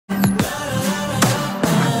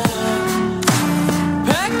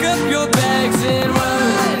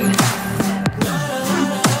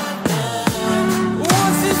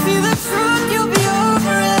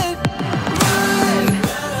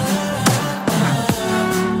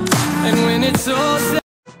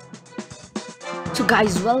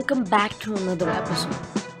Guys, welcome back to another episode.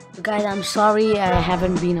 So guys, I'm sorry I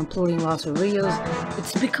haven't been uploading lots of videos.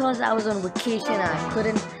 It's because I was on vacation and I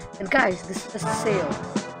couldn't. And guys, this is a sale.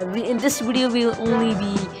 In this video we'll only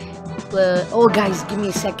be oh guys, give me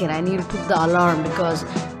a second, I need to put the alarm because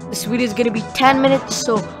this video is gonna be 10 minutes,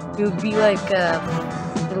 so we'll be like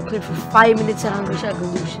it'll play for 5 minutes at Hungry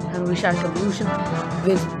Shark Evolution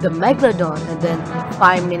with the Megalodon, and then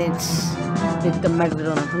 5 minutes with the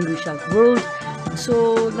Megalodon and Hungry Shark World.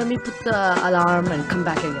 So let me put the alarm and come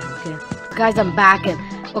back again. Okay guys, I'm back. And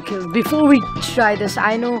okay, before we try this,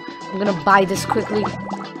 I know I'm gonna buy this quickly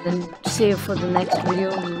then save for the next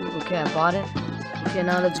video. Okay, I bought it. Okay,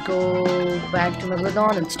 now let's go back to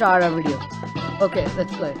Megalodon and start our video. Okay,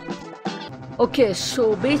 let's play. Okay,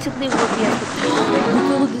 so basically what we have to do,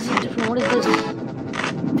 look, this is different. What is this?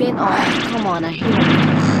 Pin. Oh, come on, I hate it.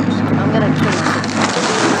 I'm gonna kill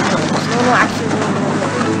myself. No, actually,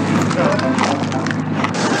 no.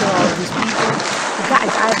 All these people.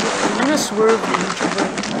 Guys, I'm gonna swerve the YouTuber.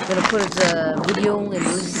 I'm gonna put his video in the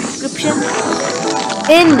description.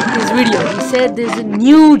 In his video, he said there's a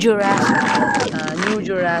new Jurassic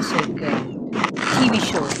TV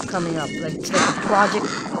show coming up. Like it's like a project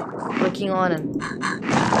working on, and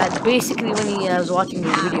basically when I was watching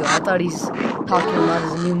this video, I thought he's talking about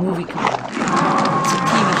his new movie coming up. It's a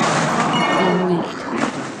TV show being leaked.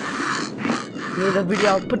 The video,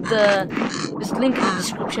 I'll put this link in the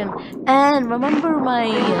description. And remember my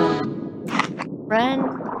friend,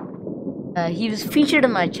 he was featured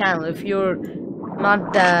on my channel. If you're new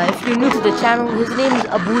to the channel, his name is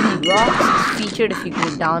Abudi Rocks. He's featured if you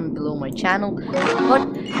go down below my channel, but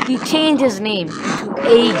he changed his name to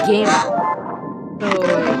A Gamer. So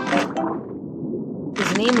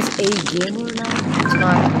his name is A Gamer now. It's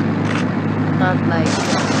not like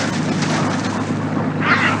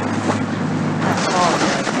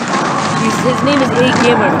his name is A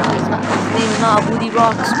Gamer. His name is not Abudi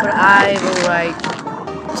Rocks, but I will write /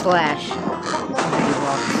 Abudi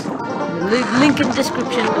Rocks. Link in the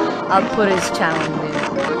description. I'll put his channel in there if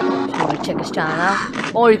you want to check his channel out,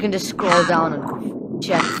 or you can just scroll down and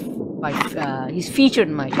check he's featured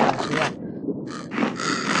in my channel. So yeah,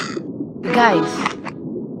 guys,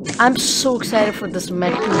 I'm so excited for this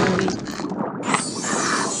MEG movie.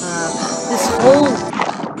 This whole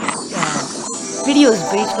video is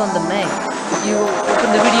based on the MEG. You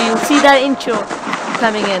open the video, you'll see that intro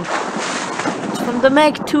coming in. It's from the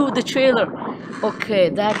MEG 2, the trailer. Okay,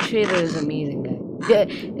 that trailer is amazing, guys.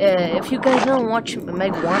 If you guys don't watch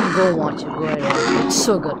MEG 1, go watch it. Go ahead, watch it. It's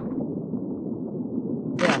so good.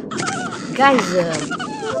 Yeah, guys,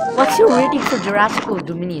 what's your rating for Jurassic World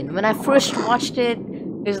Dominion? When I first watched it,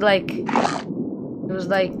 it was like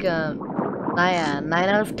 9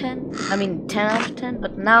 out of 10. I mean 10 out of 10.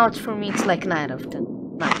 But now it's for me, it's like 9 out of 10.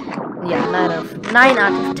 9 out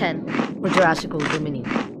of 10 for Jurassic World Dominion.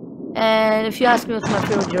 And if you ask me what's my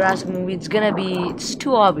favorite Jurassic movie, it's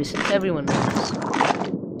too obvious. It's everyone knows.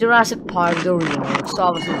 Jurassic Park, the original. It's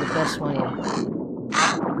obviously the best one here.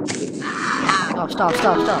 Stop.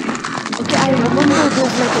 Okay, I remember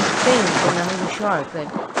there's like a thing in the Hungry Shark that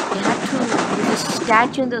you had to, there's a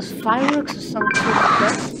statue and there's fireworks or something sort of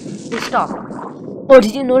that. Hey, stop. Oh,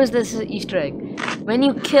 did you notice this is an Easter egg? When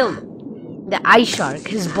you kill the ice shark,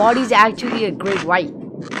 his body is actually a great white.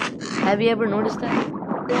 Have you ever noticed that?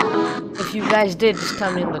 If you guys did, just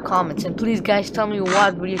tell me in the comments. And please guys, tell me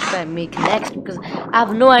what videos should I make next, because I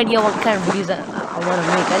have no idea what kind of videos I want to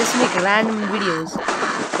make. I just make random videos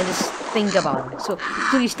and just think about it. So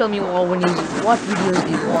please tell me what videos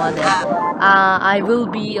do you want. I will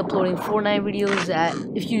be uploading Fortnite videos.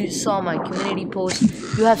 If you saw my community post,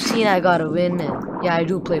 you have seen I got a win. And yeah, I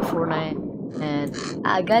do play Fortnite. And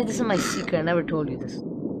guys, this is my secret. I never told you this.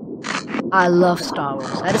 I love Star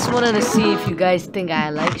Wars. I just wanted to see if you guys think I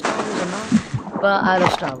like Star Wars or not. But I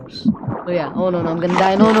love Star Wars. So yeah. Oh no, I'm gonna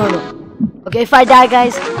die. No. Okay, if I die,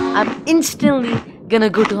 guys, I'm instantly gonna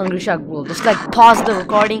go to Hungry Shark World. Just like pause the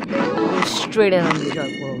recording and go straight in Hungry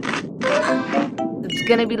Shark World. It's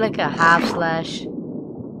gonna be like a /.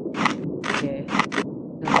 Okay.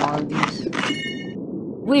 All these.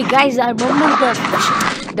 Wait, guys, I remember that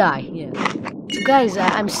die. Yeah. So guys,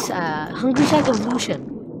 I'm Hungry Shark Evolution.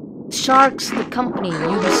 Sharks, the company,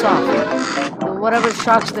 Ubisoft, or whatever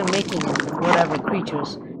sharks they're making, whatever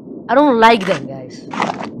creatures. I don't like them, guys.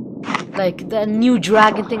 Like the new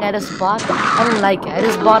dragon thing I just bought, I don't like it. I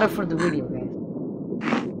just bought it for the video,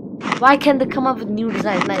 guys. Why can't they come up with new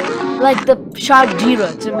designs? Like the shark Jira,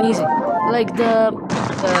 it's amazing. Like I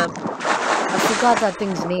forgot that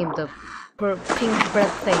thing's name, the pink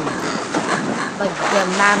breath thing. Like the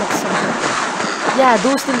mammoth something. Yeah,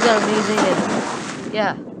 those things are amazing. And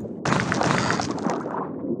yeah.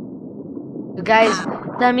 So guys,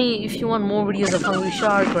 tell me if you want more videos of Hungry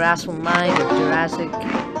Shark or Astral Mind or Jurassic.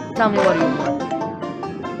 Tell me what you want.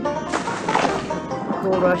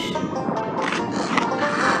 Gold Rush.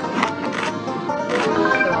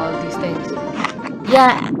 All these things.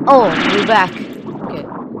 Yeah. Oh, we're back. Okay.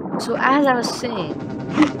 So as I was saying,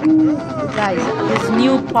 guys, this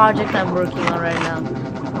new project I'm working on right now.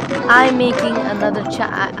 I'm making another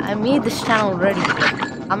I made this channel already,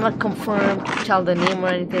 but I'm not confirmed to tell the name or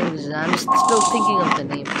anything because I'm still thinking of the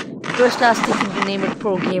name. First I was thinking to name it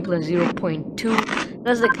Pro Gameplay 0.2. Then I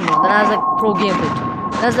was like, no. Then I was like, Pro Gameplay 2.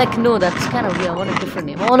 Then I was like, no, that's kind of weird. I want a different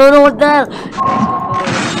name. Oh no, what the hell?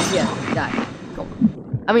 Yeah, die. Go.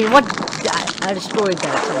 I mean, what? I destroyed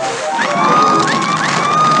that.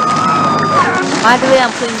 By the way,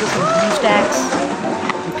 I'm playing this on BlueStacks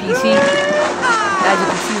on PC. As you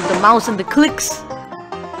can see with the mouse and the clicks.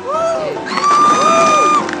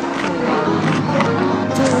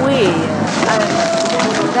 So wait,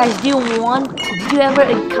 guys, did you ever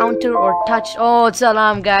encounter or touch? Oh, it's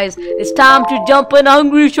alarm, guys! It's time to jump in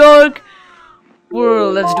Hungry Shark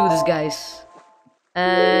world. Let's do this, guys.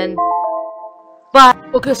 And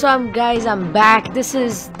okay, so I'm back. This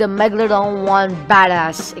is the Megalodon 1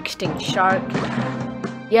 badass extinct shark.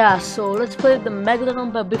 Yeah, so let's play the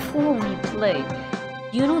Megalodon. But before we play,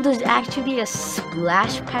 you know, there's actually a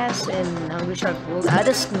splash pass in Hungry Shark World. I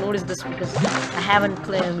just noticed this because I haven't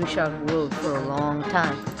played Hungry Shark World for a long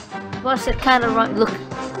time. Plus, it kind of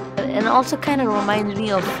and also kind of reminds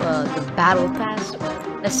me of the Battle Pass.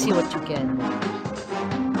 Let's see what you get.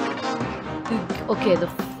 Okay,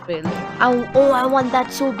 I want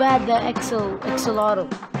that so bad. The Axolotl.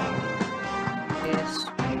 Yes,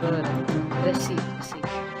 good. Let's see.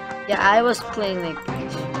 Yeah, I was playing like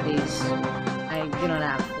these. You don't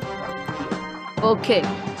have. Okay,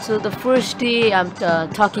 so the first day I'm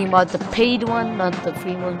talking about the paid one, not the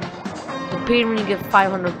free one. The paid one you get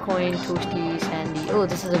 500 coin, Toasty, Sandy. Oh,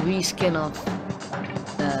 this is a reskin of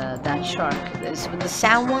that shark. This with the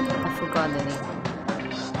sand one. I forgot the name.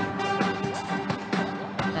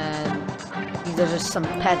 And these are just some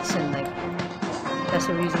pets and like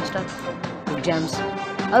accessories and stuff. With gems.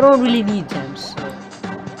 I don't really need gems. So.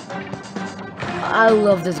 I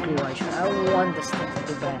love this great white shark. I want this thing to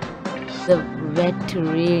be bad. The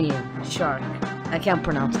Veteranian shark. I can't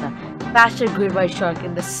pronounce that. Faster great white shark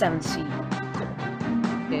in the 7th sea.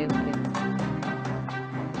 Okay.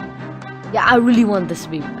 Yeah, I really want this to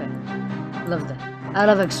be bad. Love that. I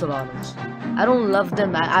love axolotls. I don't love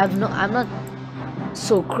them. I'm not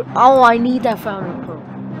so. Oh, I need that Founder Pro.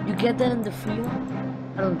 You get that in the free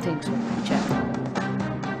one? I don't think so. Check.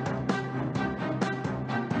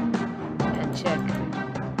 Check.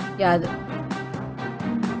 Yeah,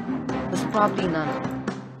 there's probably none.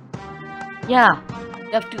 Yeah,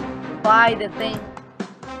 you have to buy the thing,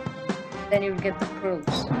 then you get the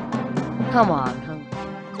pearls. Come on.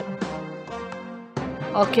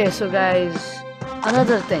 Okay, so guys,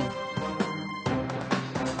 another thing.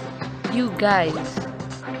 You guys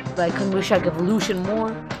like Hungry Shark Evolution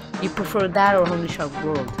more? You prefer that or Hungry Shark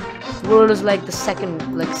World? World is like the second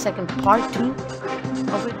part too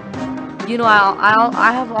of it. You know,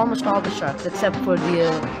 I have almost all the sharks except for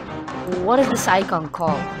the what is this icon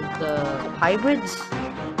called? The hybrids?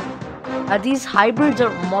 Are these hybrids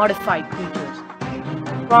or modified creatures?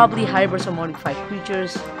 Probably hybrids or modified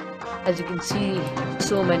creatures. As you can see,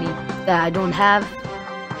 so many that I don't have.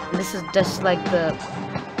 And this is just like the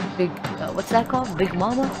big what's that called? Big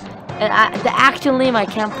Mama. And the actual name I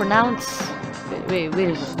can't pronounce. Wait,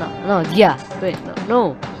 is it? No, yeah. Wait,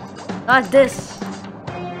 no, not this.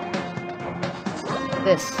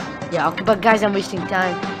 This. Yeah, okay, but guys, I'm wasting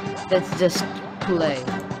time. Let's just play.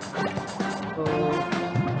 So,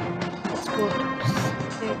 let's go to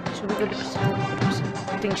should we go to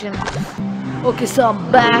extinction? Okay, so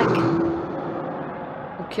I'm back.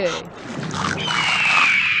 Okay.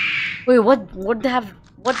 Wait, what have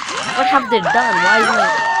they done? Why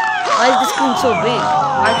is the screen so big?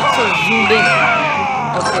 Why is it so zoomed in?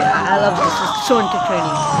 Okay, I love this. It's so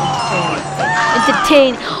entertaining.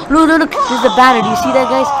 Look, there's the banner. Do you see that,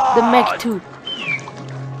 guys? The MEG 2.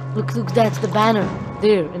 Look, that's the banner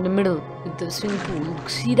there in the middle with the swimming pool. Look,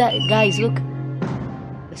 see that, guys? Look,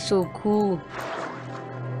 it's so cool.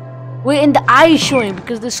 Wait, and the eye is showing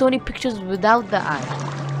because there's so many pictures without the eye.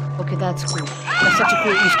 Okay, that's cool. That's such a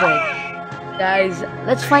cool Easter egg, guys.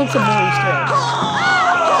 Let's find some more Easter eggs.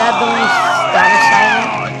 Is that the only Spanish silent?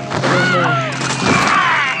 I don't know.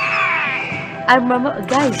 I remember,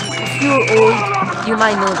 guys, if you're old, you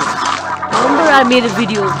might know this. Remember I made a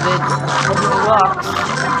video with rocks.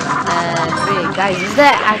 And wait, guys, is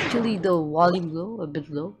that actually the volume low? A bit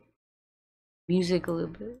low? Music a little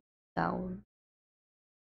bit down?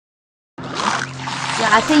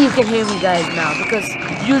 Yeah, I think you can hear me guys now, because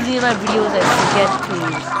usually in my videos I forget to put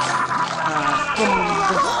the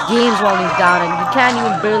game's volume down and you can't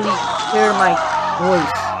even barely hear my voice.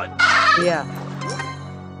 Yeah.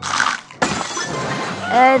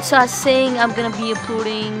 And so I was saying I'm gonna be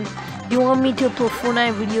uploading. Do you want me to upload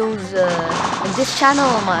Fortnite videos in this channel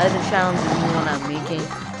or my other channel, the new one I'm making?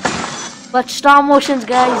 But stop motions,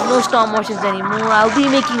 guys, no stop motions anymore. I'll be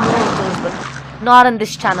making more of those, but not on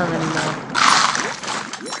this channel anymore.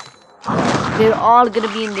 They're all gonna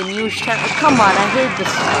be in the news channel. Come on, I hate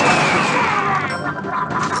this.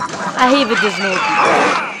 I hate with this no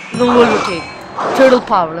rotate. Turtle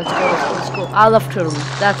power, let's go. I love turtles.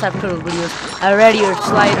 That's how turtle videos. Radiator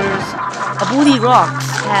sliders. Abudi Rocks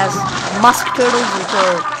has musk turtles, which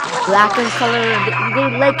are black in color.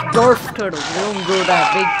 They're like dwarf turtles. They don't grow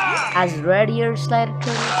that big as radiator slider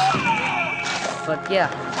turtles. But yeah.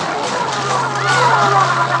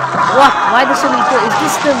 What? Why there's so many turtles? Is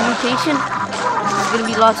this the mutation? There's gonna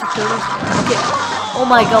be lots of turtles. Okay. Oh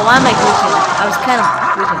my god, why am I glitching? I was kind of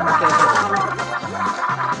glitching.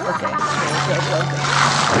 Okay.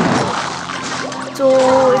 So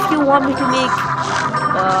if you want me to make,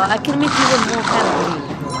 I can make even more kind of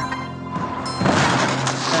videos.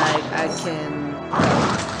 Like I can.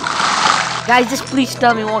 Guys, just please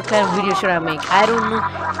tell me what kind of video should I make. I don't know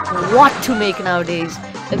what to make nowadays.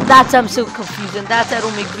 That's I'm so confused, and that's I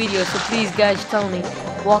don't make videos. So please, guys, tell me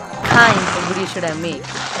what kind of video should I make.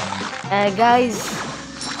 And guys,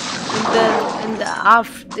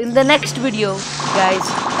 in the next video, guys,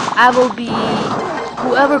 I will be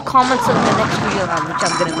whoever comments on the next video, which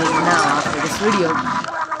I'm gonna make now after this video.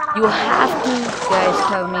 You have to, guys,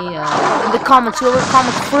 tell me in the comments. Whoever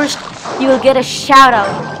comments first, you will get a shout out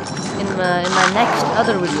in my next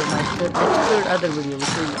other video, my third other video,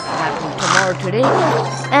 which will happen tomorrow today.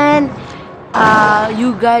 And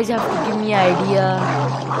you guys have to give me an idea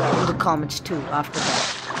in the comments too. After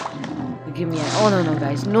that, you give me oh no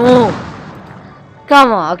guys, no,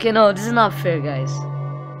 come on. Okay, no, this is not fair, guys.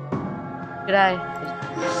 Should I?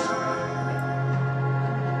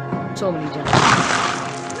 So many jumps.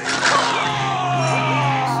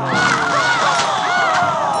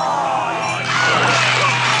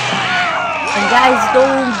 And guys,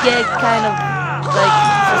 don't get kind of like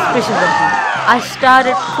suspicious of me. I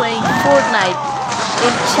started playing Fortnite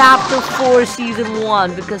in Chapter 4 Season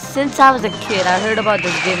 1 because since I was a kid, I heard about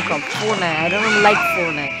this game called Fortnite. I don't like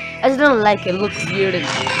Fortnite. I just don't like it. It looks weird and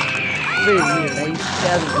very weird. I used to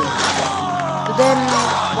play other games. But then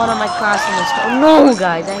one of my classmates told, no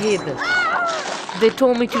guys, I hate this. They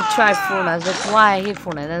told me to try Fortnite. I was like, why I hate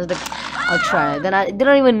Fortnite? And I was like, I'll try it. Then I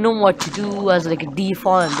didn't even know what to do. I was like a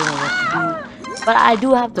default and didn't know what to do. But I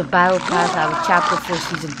do have the battle pass. I have a Chapter 4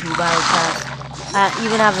 Season 2 battle pass. I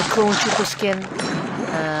even have the Clone Trooper skin.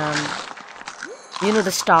 You know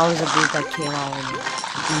the Star Wars update that came out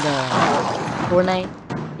in the Fortnite?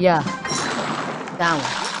 Yeah, that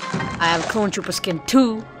one. I have Clone Trooper skin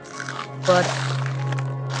too, but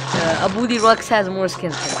Abudi Rux has more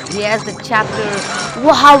skins than me. He has the chapter.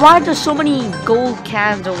 Wow, why are there so many gold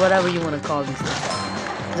cans or whatever you want to call these things?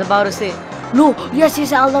 I was about to say, no, yes,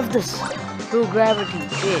 I love this. Low gravity,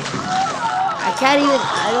 yeah. I don't even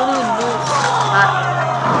know.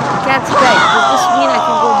 Can't see, guys. Does this mean I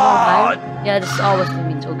can go more higher? Yeah, this always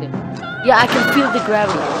means okay. Yeah, I can feel the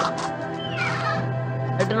gravity.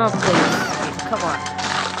 I do not play this. Come on.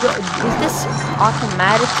 Yo, is this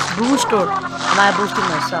automatic boost or am I boosting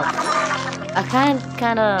myself? I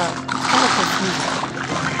kind of confused.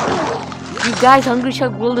 You guys, Hungry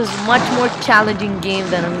Shark World is a much more challenging game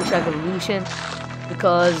than Hungry Shark Evolution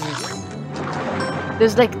because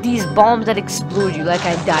there's like these bombs that explode you. Like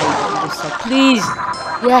I died. So please,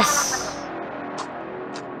 yes.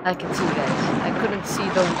 I can see, guys. I couldn't see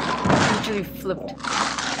them. Literally flipped.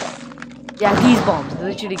 Yeah, these bombs they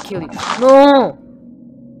literally kill you. No.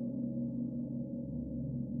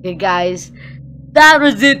 Okay, guys, that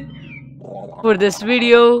was it for this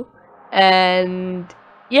video. And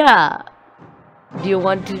yeah, do you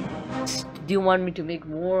want me to make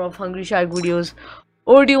more of Hungry Shark videos,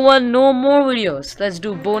 or do you want no more videos? Let's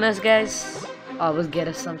do bonus, guys. I will get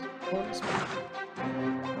us some bonus.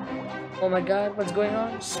 Oh my god, what's going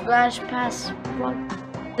on? Splash pass. What?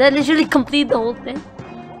 Did I literally complete the whole thing?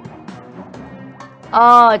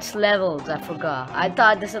 Oh, it's levels. I forgot. I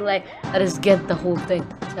thought this is like I just get the whole thing.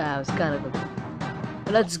 Yeah, I was kind of good.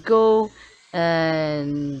 Let's go.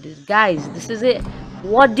 And guys, this is it.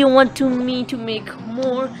 What do you want me to make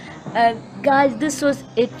more? And guys, this was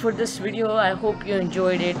it for this video. I hope you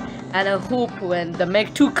enjoyed it, and I hope when the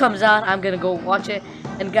MEG 2 comes out, I'm gonna go watch it.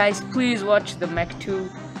 And guys, please watch the MEG 2.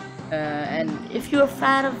 And if you're a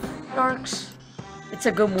fan of sharks, It's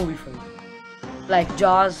a good movie for you. Like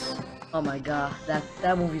Jaws. Oh my god,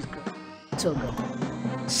 that movie's good. So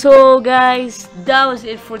good. So guys, that was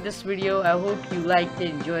it for this video. I hope you liked it,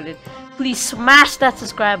 enjoyed it. Please smash that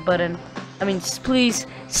subscribe button. Please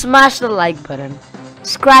smash the like button.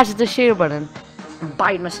 Scratch the share button. And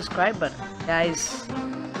bite my subscribe button. Guys,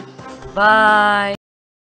 bye.